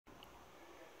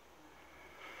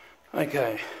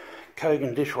Okay,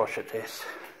 Kogan dishwasher test.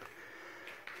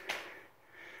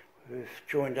 We've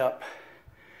joined up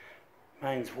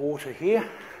mains water here,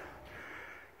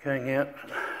 going out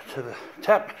to the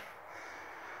tap,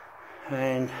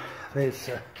 and there's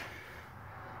a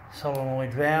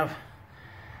solenoid valve.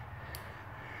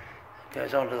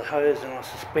 Goes onto the hose, and I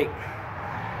suspect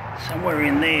somewhere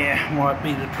in there might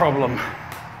be the problem.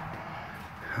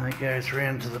 It goes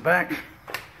round to the back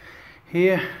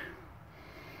here.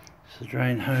 So the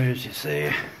drain hose is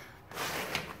there.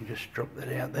 You just drop that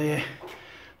out there,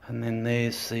 and then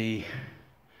there's the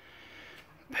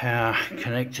power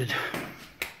connected.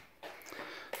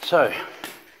 So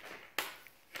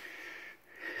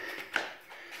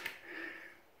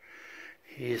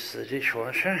here's the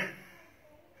dishwasher,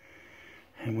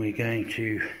 and we're going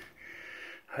to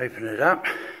open it up.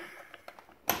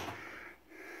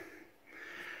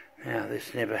 Now,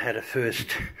 this never had a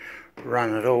first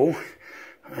run at all,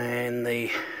 and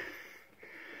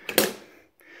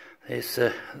there's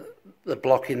the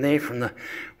block in there from the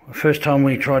first time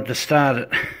we tried to start it,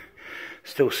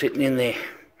 still sitting in there,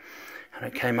 and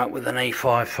it came up with an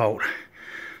E5 fault.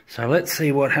 So let's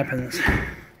see what happens.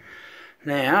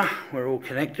 Now we're all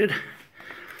connected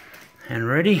and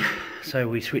ready, so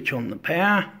we switch on the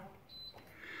power,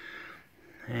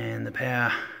 and the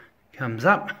power comes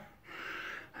up,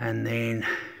 and then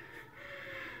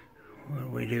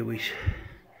what do? We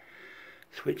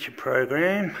switch a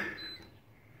program.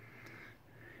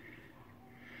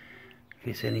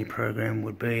 Guess any program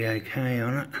would be okay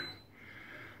on it.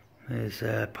 There's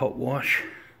a pot wash,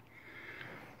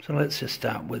 so let's just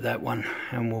start with that one,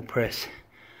 and we'll press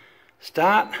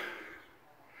start.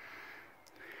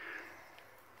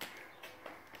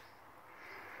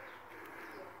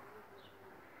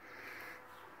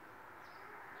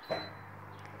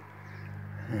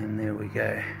 And there we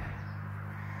go.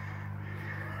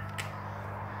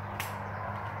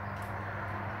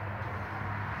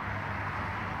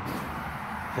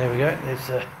 There we go.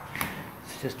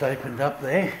 It's just opened up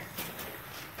there.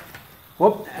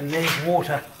 Whoop! And there's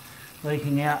water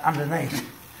leaking out underneath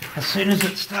as soon as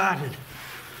it started.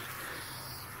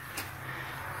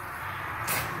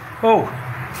 Oh,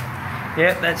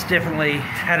 yeah, that's definitely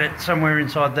had it somewhere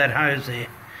inside that hose there.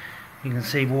 You can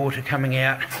see water coming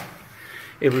out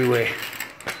everywhere.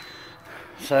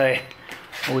 So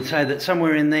I would say that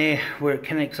somewhere in there where it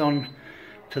connects on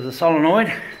to the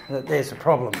solenoid, that there's a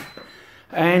problem.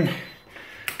 And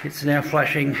it's now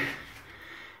flashing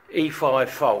E5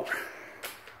 fault.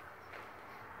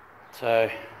 So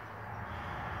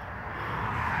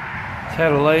it's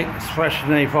had a leak, it's flashed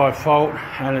an E5 fault,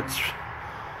 and it's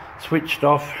switched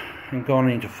off and gone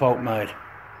into fault mode.